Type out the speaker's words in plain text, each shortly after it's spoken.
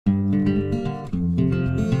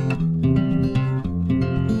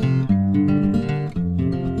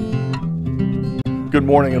Good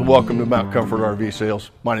morning and welcome to Mount Comfort RV Sales.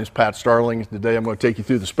 My name is Pat Starling. Today I'm going to take you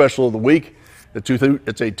through the special of the week. It's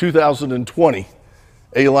a 2020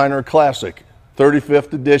 Aliner Classic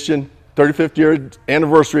 35th edition, 35th year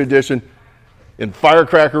anniversary edition in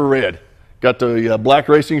firecracker red. Got the black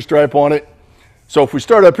racing stripe on it. So if we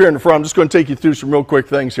start up here in the front, I'm just going to take you through some real quick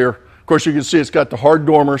things here. Of course, you can see it's got the hard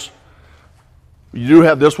dormers. You do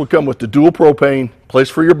have, this will come with the dual propane, place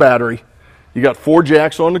for your battery. You got 4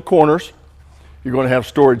 jacks on the corners. You're going to have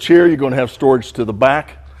storage here. You're going to have storage to the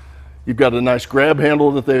back. You've got a nice grab handle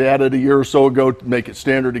that they added a year or so ago to make it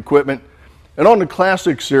standard equipment. And on the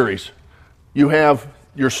Classic series, you have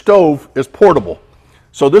your stove is portable.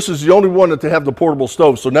 So this is the only one that they have the portable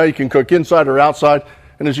stove. So now you can cook inside or outside.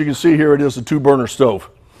 And as you can see here, it is a 2-burner stove.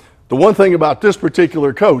 The one thing about this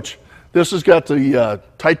particular coach, this has got the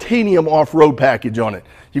titanium off-road package on it.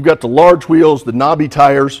 You've got the large wheels, the knobby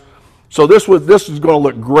tires. So this is going to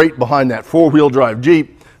look great behind that 4-wheel drive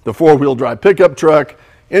Jeep, the 4-wheel drive pickup truck,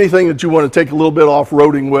 anything that you want to take a little bit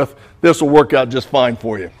off-roading with, this will work out just fine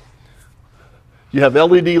for you. You have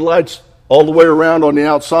LED lights all the way around on the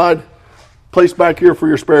outside. Place back here for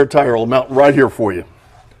your spare tire. It'll mount right here for you.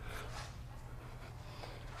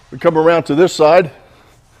 We come around to this side.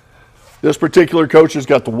 This particular coach has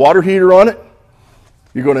got the water heater on it.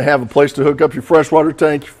 You're going to have a place to hook up your freshwater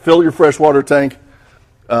tank, fill your freshwater tank.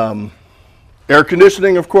 Air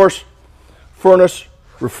conditioning, of course, furnace,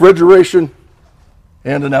 refrigeration,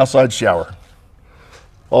 and an outside shower.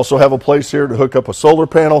 Also have a place here to hook up a solar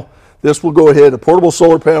panel. This will go ahead, a portable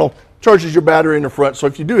solar panel, charges your battery in the front. So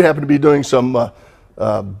if you do happen to be doing some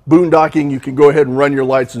boondocking, you can go ahead and run your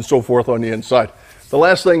lights and so forth on the inside. The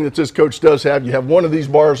last thing that this coach does have, you have one of these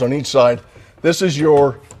bars on each side. This is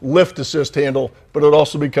your lift assist handle, but it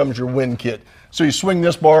also becomes your wind kit. So you swing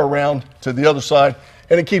this bar around to the other side,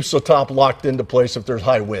 and it keeps the top locked into place if there's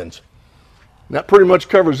high winds. And that pretty much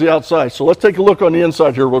covers the outside. So let's take a look on the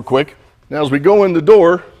inside here real quick. Now as we go in the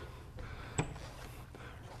door,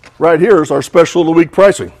 right here is our special of the week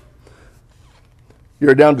pricing.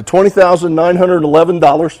 You're down to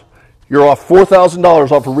 $20,911. You're off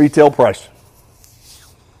 $4,000 off a retail price.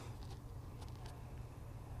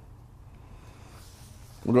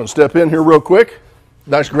 We're going to step in here real quick.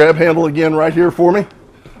 Nice grab handle again right here for me.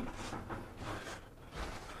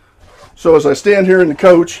 So as I stand here in the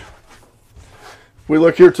coach, we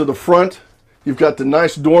look here to the front. You've got the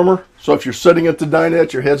nice dormer. So if you're sitting at the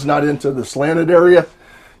dinette, your head's not into the slanted area.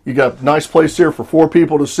 You got a nice place here for 4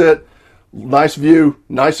 people to sit. Nice view,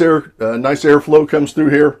 nice airflow comes through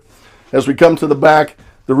here. As we come to the back,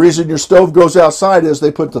 the reason your stove goes outside is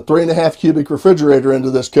they put the 3.5 cubic refrigerator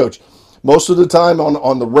into this coach. Most of the time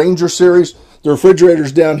on the Ranger series, the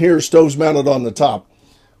refrigerator's down here, stove's mounted on the top.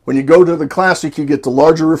 When you go to the Classic, you get the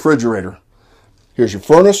larger refrigerator. Here's your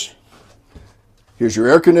furnace. Here's your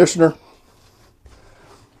air conditioner.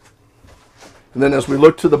 And then as we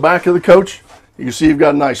look to the back of the coach, you can see you've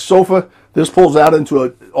got a nice sofa. This pulls out into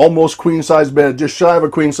an almost queen-size bed, just shy of a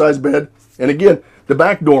queen-size bed. And again, the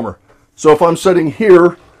back dormer. So if I'm sitting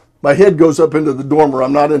here, my head goes up into the dormer.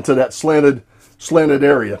 I'm not into that slanted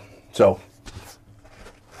area. So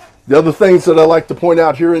the other things that I like to point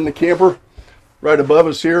out here in the camper, right above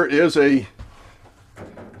us here is a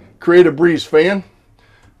Creative Breeze fan.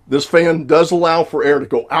 This fan does allow for air to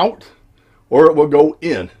go out or it will go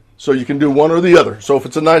in. So you can do one or the other. So if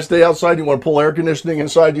it's a nice day outside, you want to pull air conditioning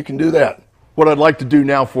inside, you can do that. What I'd like to do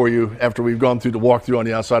now for you, after we've gone through the walkthrough on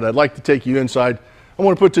the outside, I'd like to take you inside. I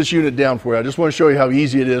want to put this unit down for you. I just want to show you how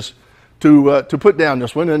easy it is to put down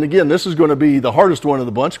this one. And again, this is going to be the hardest one of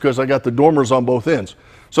the bunch because I got the dormers on both ends.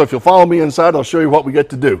 So if you'll follow me inside, I'll show you what we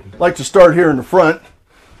get to do. I'd like to start here in the front.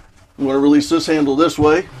 I'm going to release this handle this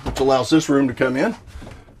way, which allows this room to come in.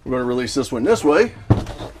 We're going to release this one this way.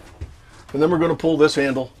 And then we're going to pull this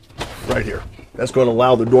handle right here. That's going to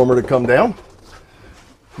allow the dormer to come down.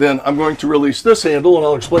 Then I'm going to release this handle, and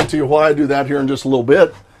I'll explain to you why I do that here in just a little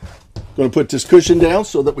bit. I'm going to put this cushion down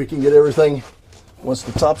so that we can get everything. Once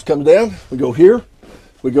the tops come down, we go here,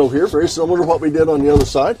 very similar to what we did on the other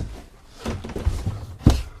side.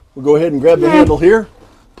 We'll go ahead and grab the handle here,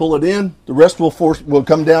 pull it in. The rest will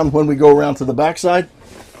come down when we go around to the back side.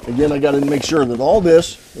 Again, I got to make sure that all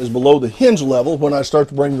this is below the hinge level when I start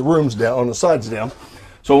to bring the rooms down, on the sides down.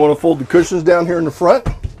 So I want to fold the cushions down here in the front.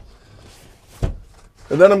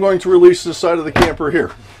 And then I'm going to release this side of the camper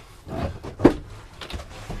here.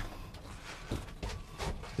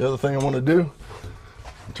 The other thing I want to do,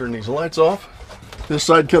 turn these lights off. This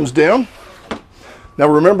side comes down. Now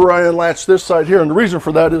remember, I unlatched this side here, and the reason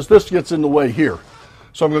for that is this gets in the way here.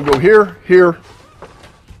 So I'm going to go here, here,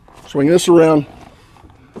 swing this around,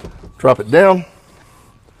 drop it down,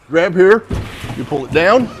 grab here, You pull it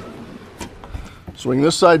down, swing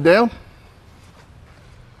this side down.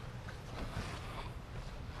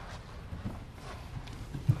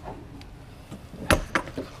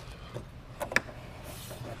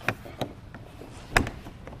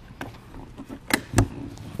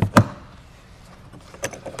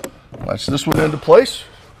 Latch this one into place.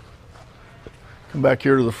 Come back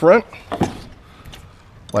here to the front.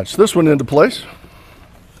 Latch this one into place.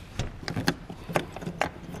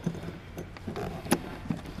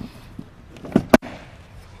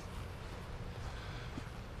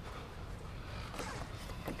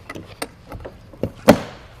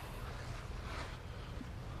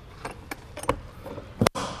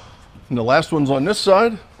 And the last one's on this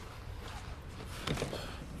side.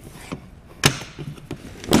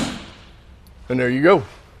 And there you go.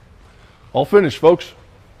 All finished, folks.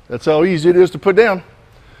 That's how easy it is to put down.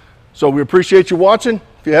 So we appreciate you watching.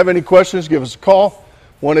 If you have any questions, give us a call.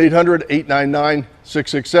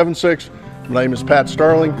 1-800-899-6676. My name is Pat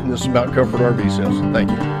Starling, and this is Mountain Comfort RV Sales. Thank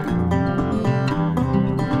you.